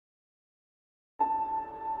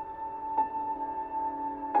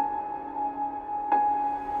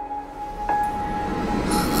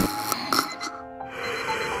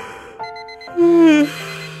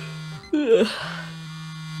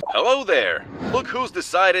Look who's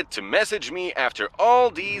decided to message me after all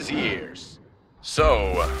these years.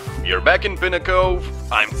 So, you're back in Pinoy.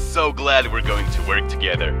 I'm so glad we're going to work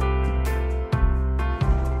together.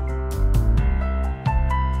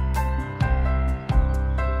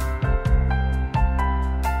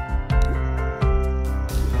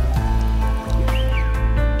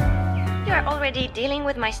 You're already dealing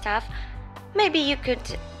with my stuff. Maybe you could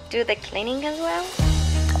do the cleaning as well?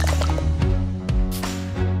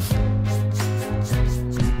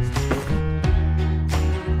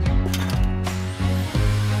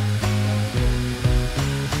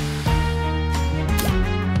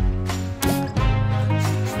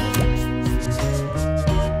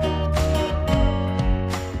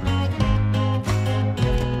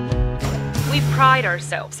 We pride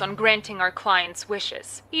ourselves on granting our clients'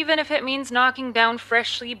 wishes, even if it means knocking down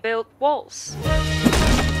freshly built walls.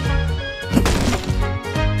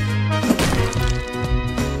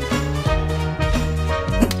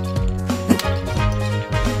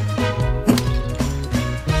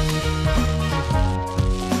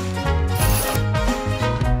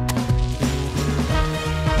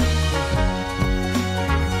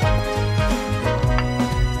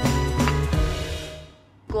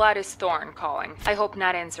 Gladys Thorne calling. I hope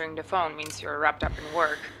not answering the phone means you're wrapped up in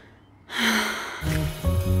work.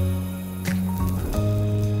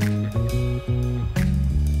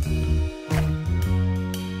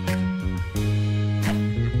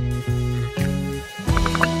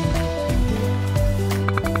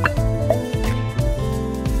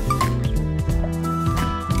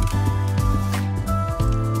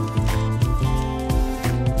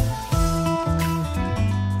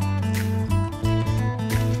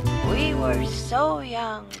 So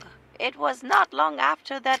young. It was not long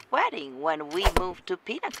after that wedding when we moved to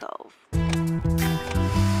Pinoy.